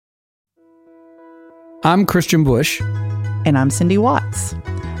I'm Kristian Bush. And I'm Cindy Watts.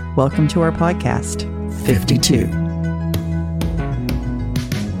 Welcome to our podcast, 52.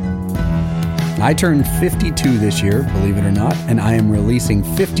 I turned 52 this year, believe it or not, and I am releasing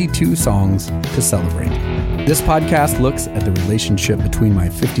 52 songs to celebrate. This podcast looks at the relationship between my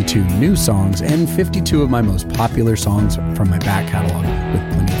 52 new songs and 52 of my most popular songs from my back catalog,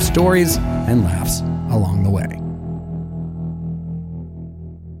 with plenty of stories and laughs along the way.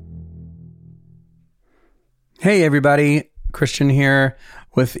 Hey everybody, Kristian here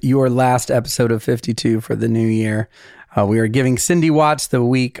with your last episode of 52 for the new year. We are giving Cindy Watts the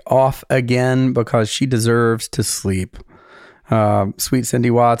week off again because she deserves to sleep. Sweet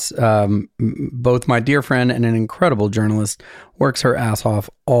Cindy Watts, both my dear friend and an incredible journalist, works her ass off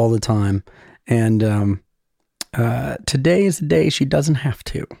all the time. And today is the day she doesn't have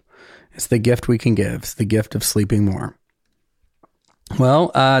to. It's the gift we can give. It's the gift of sleeping more.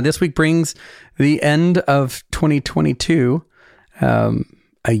 Well, this week brings the end of 2022,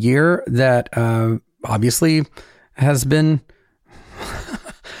 a year that obviously has been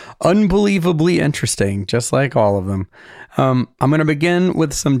unbelievably interesting, just like all of them. I'm going to begin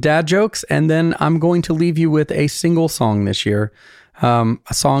with some dad jokes, and then I'm going to leave you with a single song this year, a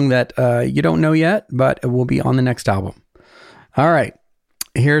song that you don't know yet, but it will be on the next album. All right,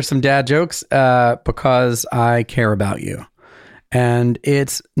 here's some dad jokes because I care about you. And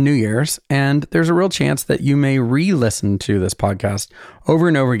it's New Year's, and there's a real chance that you may re-listen to this podcast over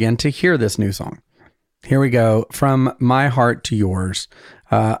and over again to hear this new song. Here we go. From my heart to yours,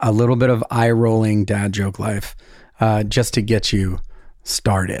 a little bit of eye-rolling dad joke life, just to get you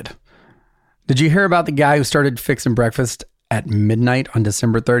started. Did you hear about the guy who started fixing breakfast at midnight on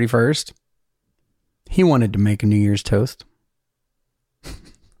December 31st? He wanted to make a New Year's toast.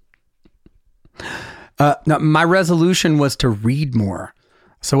 Now, my resolution was to read more,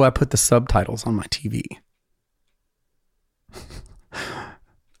 so I put the subtitles on my TV.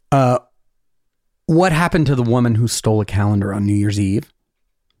 What happened to the woman who stole a calendar on New Year's Eve?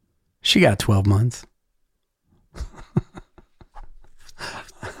 She got 12 months.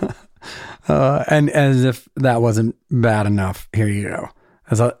 And as if that wasn't bad enough, here you go.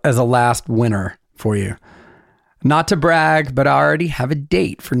 As a last winner for you. Not to brag, but I already have a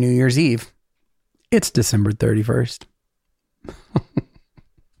date for New Year's Eve. It's December 31st.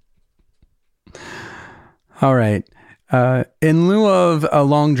 All right. In lieu of a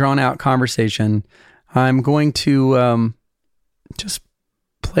long drawn out conversation, I'm going to just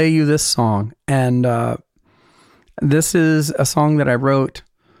play you this song. And this is a song that I wrote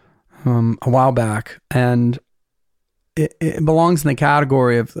a while back. And it belongs in the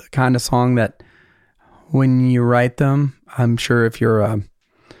category of the kind of song that when you write them, I'm sure if you're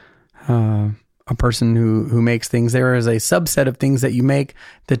a person who makes things, there is a subset of things that you make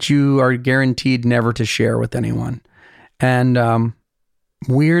that you are guaranteed never to share with anyone. And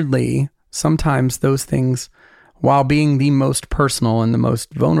weirdly, sometimes those things, while being the most personal and the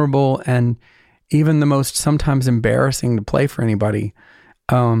most vulnerable and even the most sometimes embarrassing to play for anybody,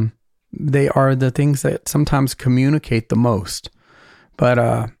 they are the things that sometimes communicate the most. But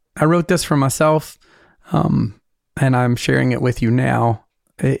I wrote this for myself, and I'm sharing it with you now.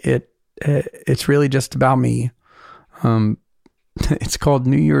 It's really just about me. It's called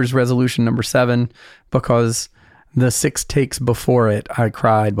New Year's Resolution number 7 because the 6 takes before it, I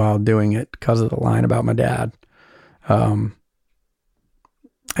cried while doing it because of the line about my dad.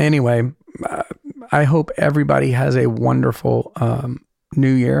 Anyway, I hope everybody has a wonderful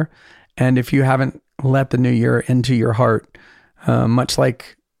New Year. And if you haven't let the New Year into your heart, much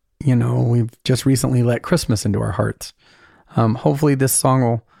like, we've just recently let Christmas into our hearts, hopefully this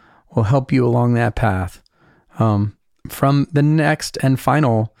song will help you along that path. From the next and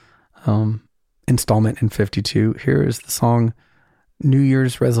final installment in 52, here is the song New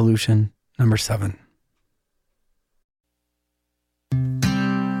Year's Resolution number 7.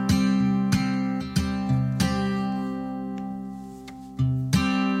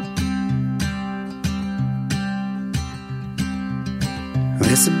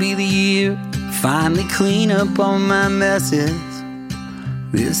 This'll be the year finally clean up all my messes.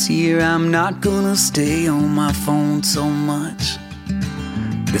 This year I'm not gonna stay on my phone so much.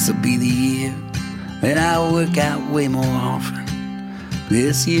 This'll be the year that I work out way more often.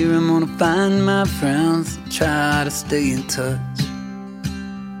 This year I'm gonna find my friends and try to stay in touch.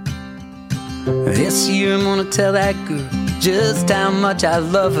 This year I'm gonna tell that girl just how much I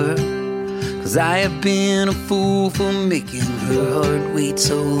love her, 'cause I have been a fool for making her heart wait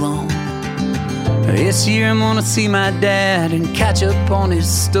so long. This year I'm gonna see my dad and catch up on his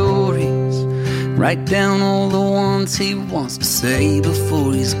stories, write down all the ones he wants to say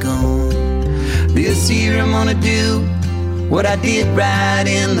before he's gone. This year I'm gonna do what I did right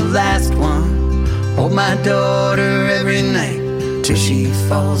in the last one. Hold my daughter every night till she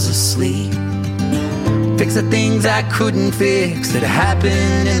falls asleep. Fix the things I couldn't fix that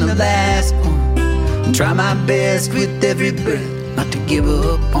happened in the last one. And try my best with every breath not to give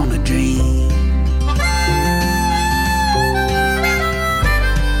up on a dream.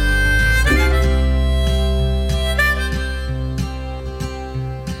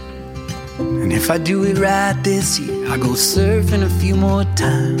 And if I do it right this year, I'll go surfing a few more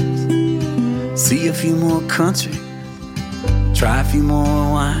times, see a few more countries, try a few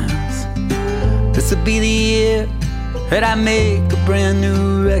more wines. This'll be the year that I make a brand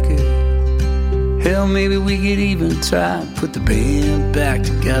new record. Hell, maybe we could even try and put the band back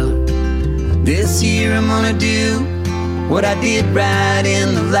together. This year I'm gonna do what I did right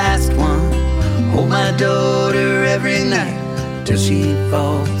in the last one. Hold my daughter every night till she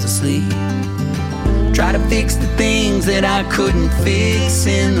falls asleep. Try to fix the things that I couldn't fix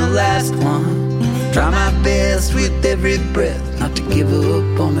in the last one. Try my best with every breath not to give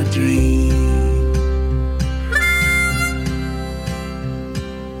up on a dream.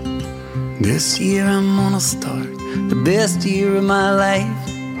 This year I'm gonna start the best year of my life.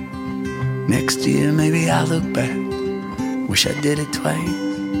 Next year maybe I'll look back, wish I did it twice.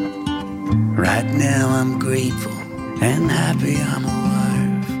 Right now I'm grateful and happy I'm alive.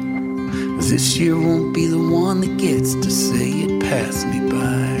 'Cause this year won't be the one that gets to say it passed me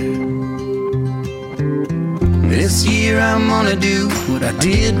by. This year I'm gonna do what I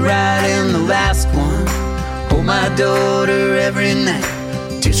did right in the last one. Hold my daughter every night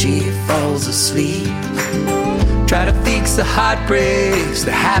till she falls asleep. Try to fix the heartbreaks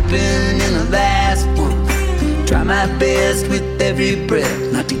that happened in the last one. Try my best with every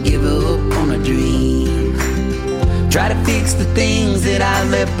breath not to give up on a dream. Try to fix the things that I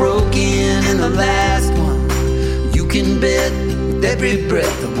left broken in the last one. You can bet with every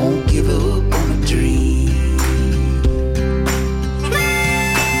breath I won't give up on a dream.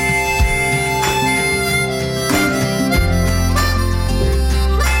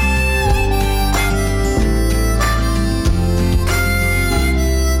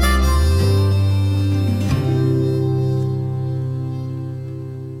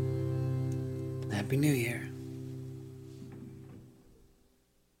 Happy New Year.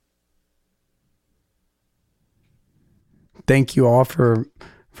 Thank you all for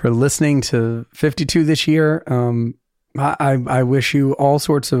listening to 52 this year. I wish you all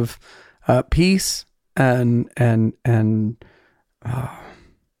sorts of peace and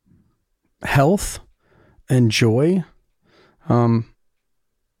health and joy. In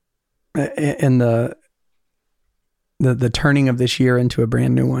the turning of this year into a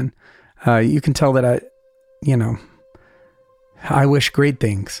brand new one. You can tell that I wish great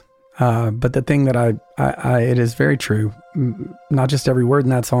things. But the thing that it is very true, not just every word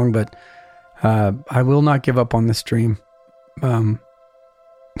in that song, but I will not give up on this dream.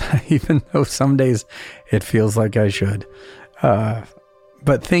 Even though some days it feels like I should.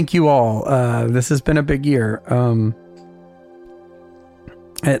 But thank you all. This has been a big year.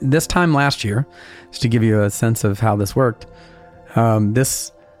 At this time last year, just to give you a sense of how this worked,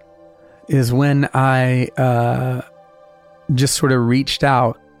 this is when I just sort of reached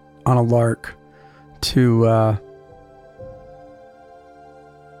out on a lark to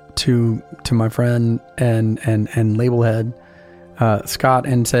my friend and label head Scott,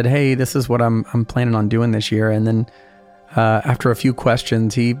 and said, "Hey, this is what I'm planning on doing this year." And then after a few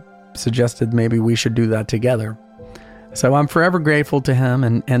questions, he suggested maybe we should do that together. So I'm forever grateful to him,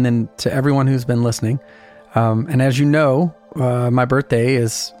 and then to everyone who's been listening. And as you know, my birthday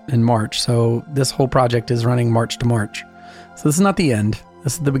is in March, so this whole project is running March to March. So this is not the end.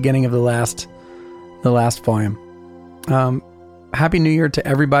 This is the beginning of the last volume. Happy New Year to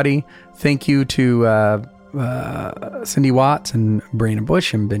everybody. Thank you to Cindy Watts and Brandon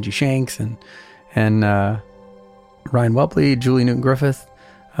Bush and Benji Shanks and Ryan Welpley, Julie Newton Griffith,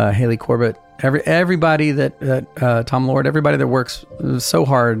 Haley Corbett, everybody that Tom Lord, everybody that works so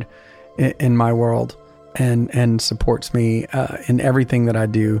hard in my world and supports me in everything that I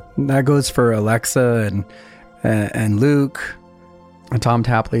do. That goes for Alexa and Luke and Tom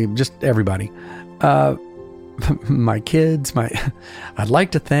Tapley, just everybody. My kids, I'd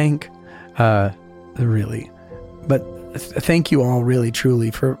like to thank, really, but thank you all really,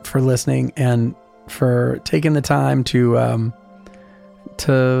 truly for listening and for taking the time to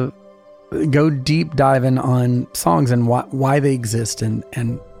go deep diving on songs and why they exist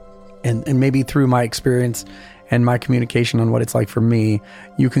and maybe through my experience and my communication on what it's like for me,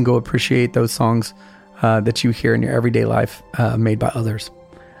 you can go appreciate those songs that you hear in your everyday life made by others.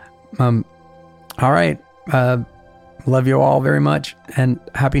 All right. Love you all very much, and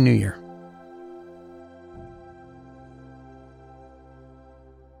Happy New Year.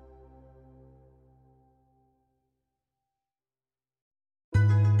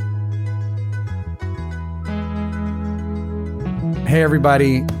 Hey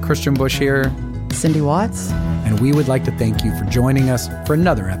everybody, Kristian Bush here. Cindy Watts. And we would like to thank you for joining us for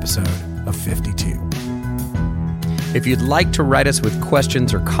another episode of 52. If you'd like to write us with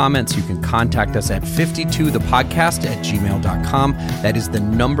questions or comments, you can contact us at 52thepodcast@gmail.com. That is the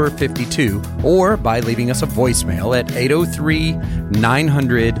number 52, or by leaving us a voicemail at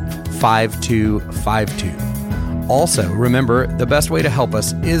 803-900-5252. Also, remember, the best way to help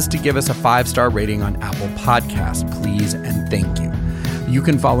us is to give us a 5-star rating on Apple Podcasts, please, and thank you. You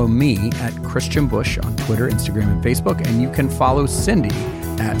can follow me at Kristian Bush on Twitter, Instagram, and Facebook, and you can follow Cindy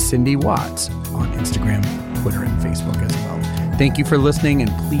at Cindy Watts on Instagram, Twitter, and Facebook as well. Thank you for listening, and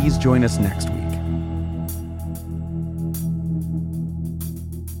please join us next week.